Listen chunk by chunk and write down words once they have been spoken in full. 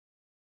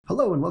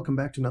Hello and welcome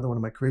back to another one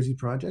of my crazy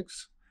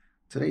projects.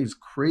 Today's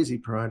crazy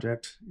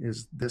project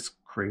is this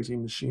crazy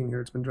machine here.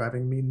 It's been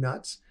driving me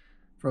nuts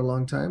for a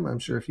long time. I'm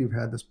sure if you've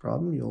had this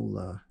problem,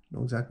 you'll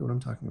know exactly what I'm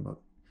talking about.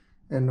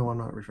 And no, I'm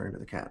not referring to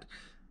the cat.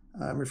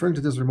 I'm referring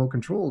to this remote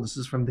control. This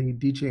is from the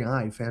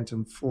DJI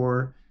Phantom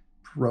 4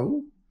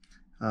 Pro.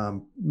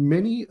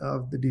 Many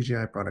of the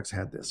DJI products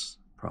had this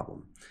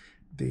problem.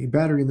 The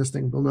battery in this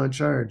thing will not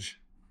charge.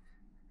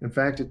 In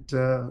fact,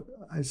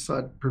 I saw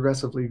it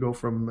progressively go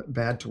from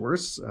bad to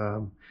worse.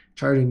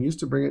 Charging used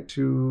to bring it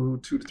to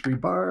 2 to 3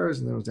 bars,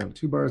 and then it was down to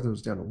 2 bars, and then it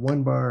was down to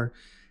 1 bar,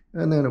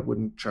 and then it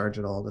wouldn't charge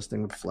at all. This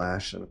thing would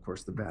flash, and of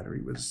course the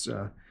battery was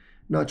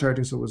not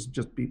charging, so it was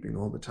just beeping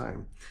all the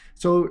time.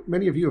 So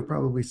many of you have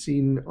probably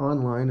seen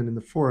online and in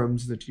the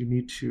forums that you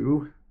need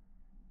to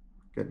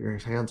get your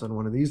hands on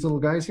one of these little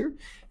guys here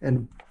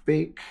and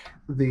bake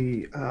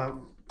the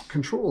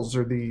controls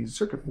or the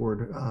circuit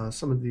board.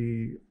 Some of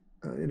the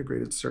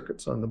integrated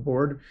circuits on the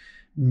board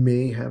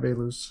may have a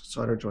loose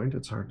solder joint.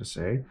 It's hard to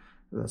say.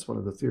 That's one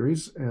of the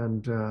theories.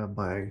 And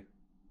by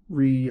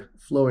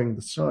reflowing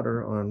the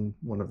solder on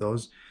one of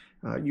those,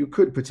 you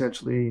could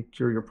potentially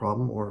cure your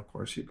problem, or of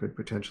course you could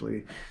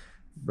potentially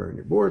burn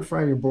your board,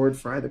 fry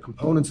the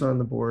components on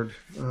the board,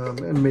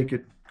 and make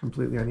it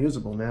completely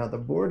unusable. Now, the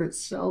board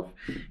itself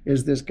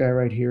is this guy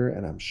right here,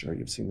 and I'm sure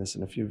you've seen this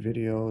in a few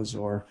videos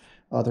or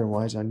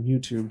otherwise on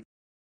YouTube.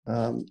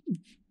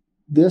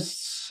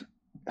 This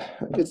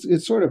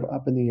it's sort of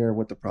up in the air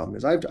what the problem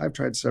is. I've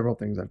tried several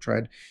things. I've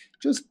tried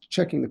just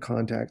checking the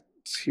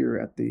contacts here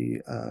at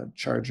the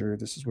charger.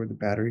 This is where the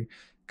battery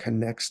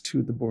connects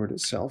to the board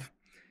itself,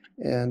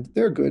 and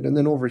they're good. And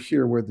then over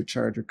here where the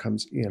charger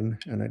comes in,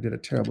 and I did a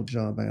terrible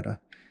job. I had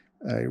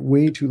a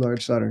way too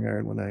large soldering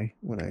iron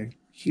when I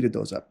heated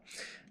those up.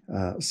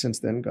 Since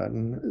then,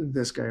 gotten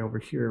this guy over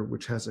here,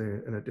 which has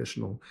an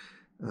additional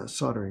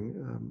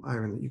soldering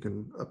iron that you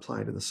can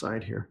apply to the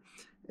side here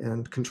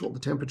and control the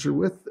temperature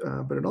with,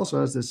 but it also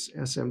has this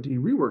SMD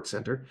rework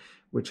center,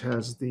 which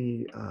has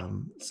the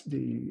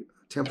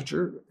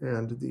temperature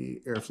and the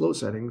airflow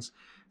settings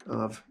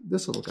of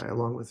this little guy,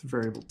 along with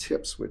variable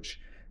tips, which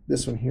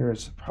this one here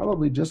is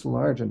probably just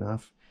large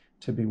enough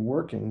to be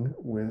working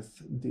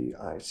with the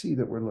IC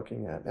that we're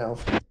looking at. Now,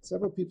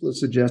 several people have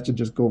suggested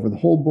just go over the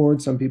whole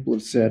board. Some people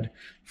have said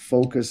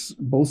focus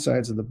both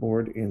sides of the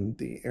board in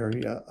the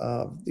area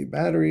of the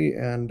battery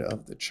and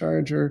of the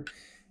charger.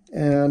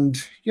 And,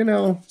 you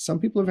know, some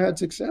people have had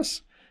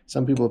success.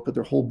 Some people have put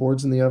their whole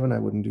boards in the oven. I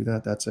wouldn't do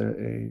that. That's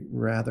a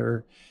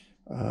rather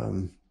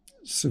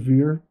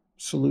severe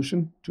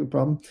solution to a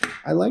problem.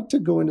 I like to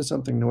go into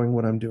something knowing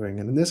what I'm doing.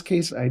 And in this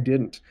case, I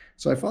didn't.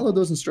 So I followed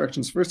those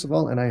instructions, first of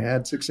all, and I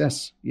had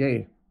success.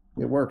 Yay.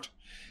 It worked.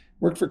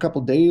 Worked for a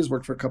couple days,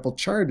 worked for a couple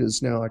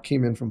charges. Now, I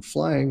came in from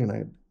flying, and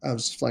I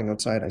was flying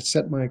outside. I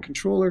set my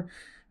controller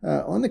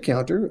on the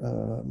counter,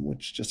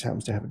 which just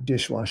happens to have a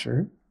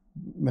dishwasher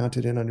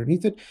mounted in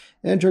underneath it,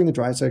 and during the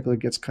dry cycle it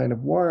gets kind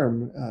of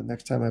warm.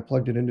 Next time I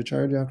plugged it into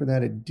charge after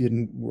that, it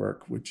didn't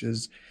work, which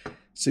is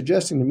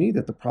suggesting to me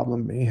that the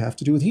problem may have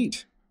to do with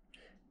heat.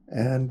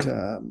 And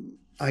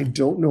I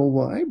don't know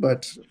why,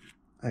 but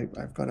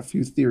I've got a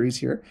few theories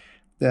here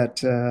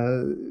that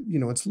you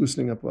know, it's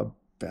loosening up a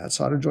bad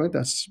solder joint.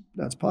 That's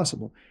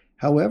possible.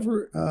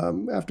 However,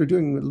 after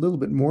doing a little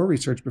bit more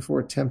research before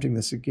attempting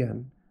this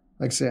again,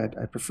 like I say,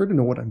 I prefer to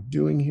know what I'm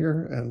doing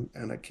here,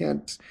 and I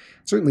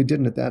certainly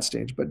didn't at that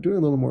stage, but doing a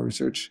little more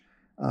research,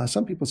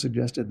 some people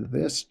suggested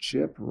this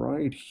chip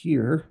right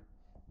here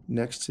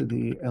next to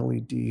the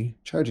LED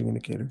charging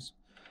indicators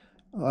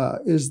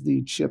is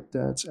the chip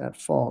that's at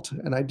fault.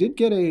 And I did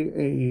get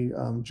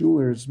a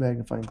jeweler's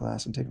magnifying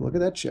glass and take a look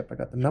at that chip. I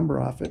got the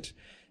number off it,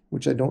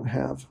 which I don't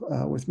have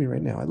with me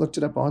right now. I looked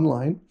it up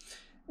online,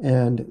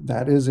 and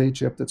that is a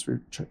chip that's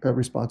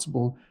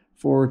responsible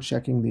for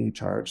checking the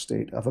charge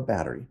state of a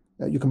battery.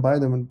 You can buy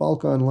them in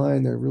bulk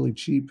online. They're really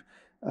cheap.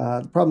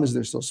 The problem is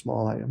they're so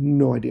small. I have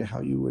no idea how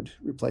you would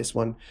replace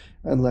one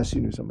unless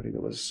you knew somebody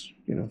that was,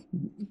 you know,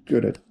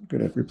 good at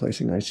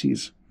replacing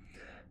ICs.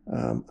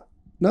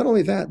 Not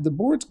only that, the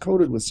board's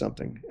coated with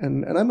something,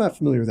 and I'm not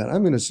familiar with that.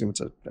 I'm going to assume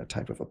it's a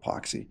type of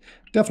epoxy.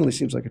 Definitely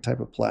seems like a type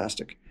of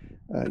plastic.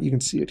 You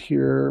can see it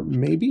here,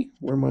 maybe,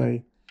 where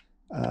my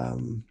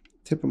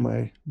tip of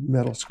my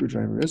metal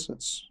screwdriver is.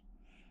 It's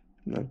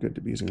not good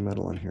to be using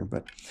metal on here,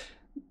 but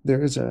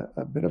there is a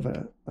bit of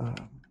a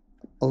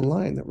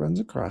line that runs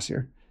across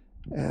here,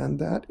 and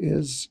that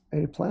is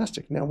a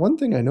plastic. Now, one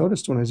thing I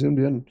noticed when I zoomed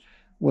in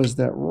was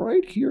that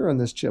right here on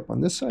this chip,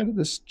 on this side of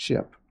this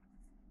chip,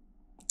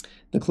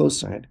 the close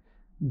side,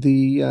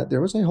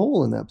 there was a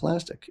hole in that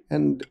plastic.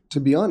 And to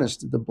be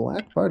honest, the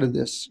black part of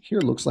this here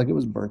looks like it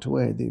was burnt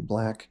away. The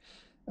black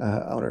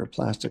outer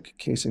plastic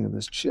casing of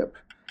this chip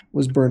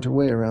was burnt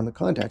away around the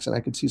contacts, and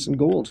I could see some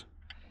gold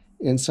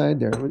inside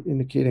there,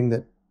 indicating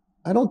that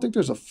I don't think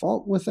there's a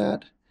fault with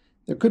that.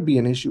 There could be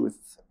an issue with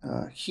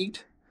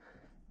heat,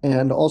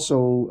 and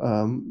also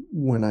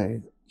when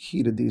I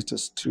heated these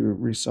just to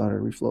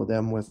reflow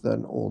them with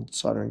an old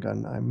soldering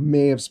gun, I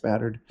may have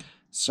spattered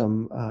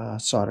some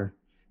solder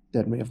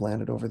that may have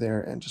landed over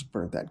there and just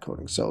burnt that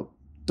coating. So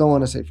don't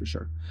want to say for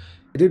sure.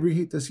 I did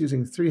reheat this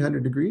using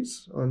 300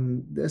 degrees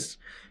on this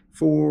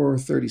for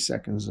 30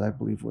 seconds, I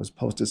believe was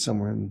posted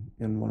somewhere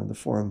in one of the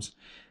forums.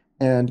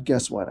 And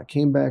guess what? I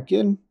came back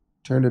in,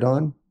 turned it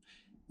on,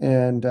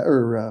 and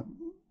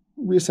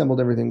reassembled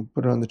everything,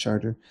 put it on the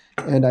charger,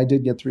 and I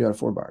did get 3 out of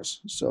 4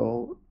 bars.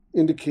 So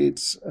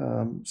indicates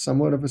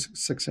somewhat of a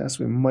success.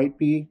 We might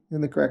be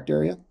in the correct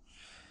area.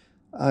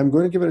 I'm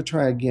going to give it a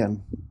try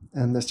again,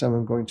 and this time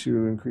I'm going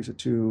to increase it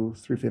to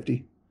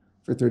 350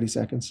 for 30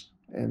 seconds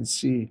and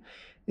see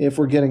if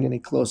we're getting any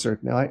closer.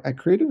 Now, I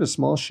created a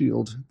small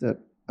shield that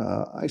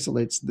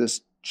isolates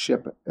this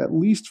chip, at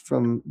least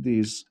from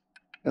these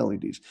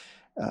LEDs,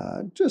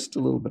 just a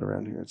little bit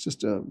around here. It's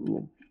just a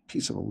little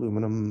piece of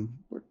aluminum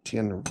or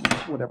tin or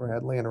whatever I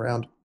had laying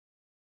around.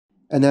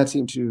 And that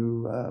seemed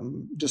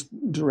to just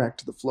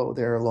direct the flow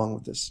there along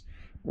with this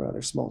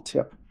rather small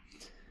tip.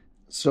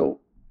 So,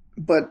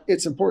 but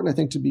it's important, I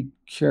think, to be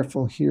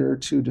careful here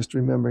too, just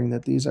remembering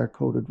that these are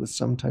coated with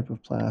some type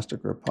of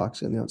plastic or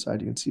epoxy on the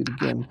outside. You can see it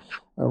again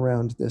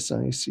around this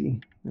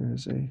IC.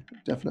 There's a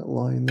definite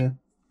line there.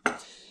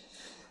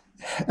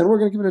 And we're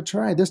going to give it a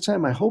try. This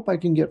time, I hope I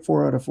can get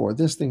 4 out of 4.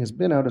 This thing has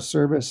been out of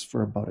service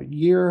for about a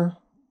year.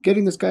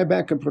 Getting this guy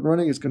back up and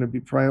running is going to be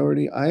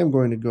priority. I am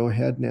going to go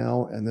ahead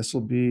now, and this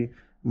will be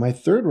my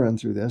 3rd run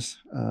through this.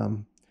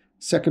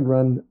 2nd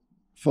run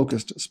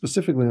focused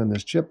specifically on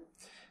this chip.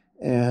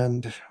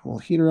 And we'll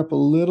heat her up a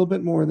little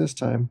bit more this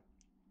time,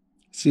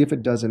 see if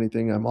it does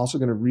anything. I'm also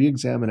going to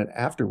re-examine it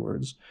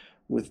afterwards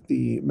with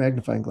the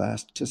magnifying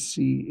glass to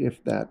see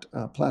if that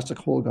plastic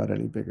hole got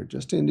any bigger,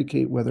 just to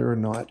indicate whether or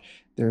not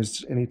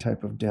there's any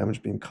type of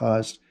damage being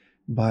caused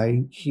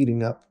by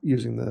heating up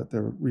using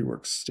the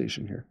rework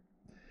station here.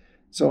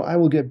 So I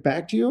will get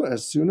back to you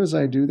as soon as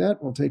I do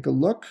that. We'll take a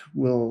look,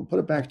 we'll put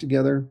it back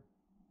together,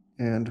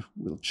 and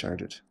we'll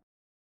charge it.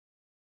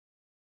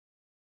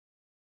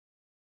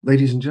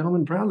 Ladies and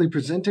gentlemen, proudly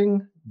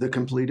presenting the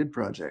completed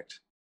project.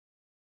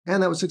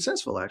 And that was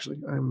successful, actually.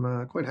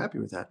 I'm quite happy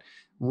with that.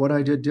 What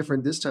I did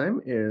different this time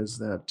is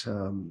that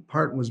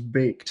part was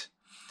baked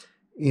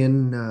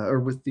in, or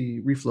with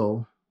the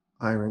reflow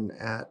iron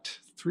at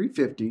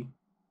 350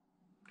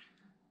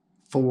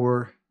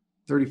 for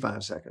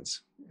 35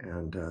 seconds.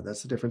 And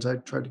that's the difference. I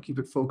tried to keep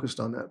it focused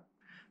on that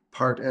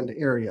part and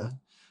area.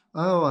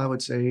 Oh, I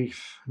would say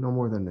no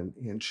more than an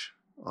inch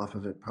off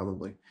of it,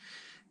 probably.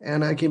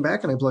 And I came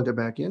back and I plugged it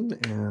back in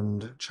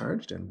and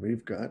charged, and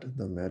we've got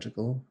the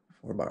magical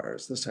 4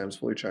 bars. This time it's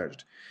fully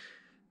charged.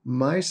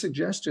 My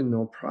suggestion,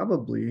 though,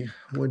 probably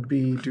would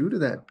be due to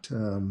that,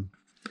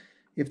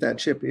 if that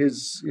chip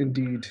is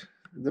indeed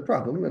the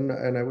problem,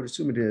 and I would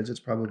assume it is, it's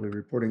probably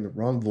reporting the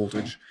wrong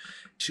voltage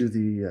to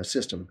the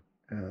system.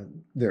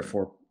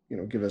 Therefore,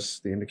 give us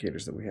the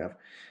indicators that we have.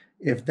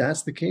 If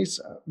that's the case,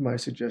 my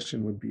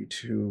suggestion would be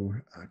to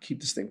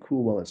keep this thing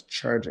cool while it's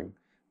charging.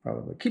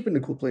 Probably keep it in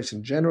a cool place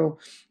in general,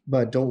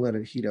 but don't let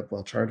it heat up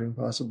while charging,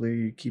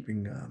 possibly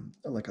keeping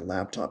like a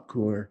laptop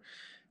cooler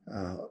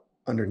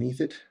underneath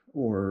it,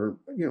 or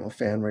a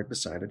fan right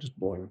beside it, just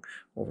blowing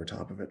over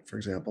top of it, for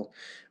example.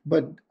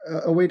 But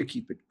a way to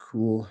keep it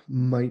cool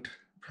might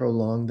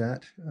prolong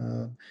that,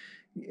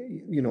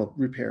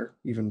 repair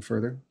even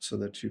further so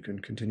that you can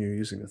continue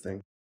using the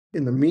thing.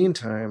 In the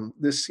meantime,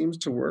 this seems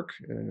to work,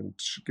 and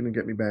it's going to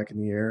get me back in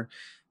the air.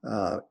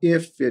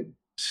 If it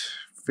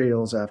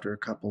fails after a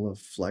couple of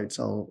flights,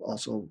 I'll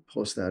also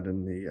post that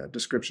in the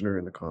description or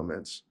in the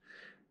comments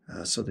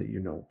so that you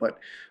know. But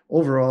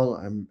overall,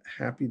 I'm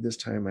happy this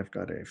time. I've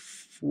got a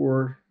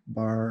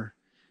 4-bar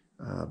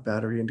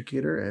battery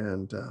indicator,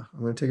 and I'm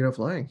going to take it out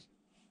flying.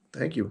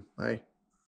 Thank you. Bye.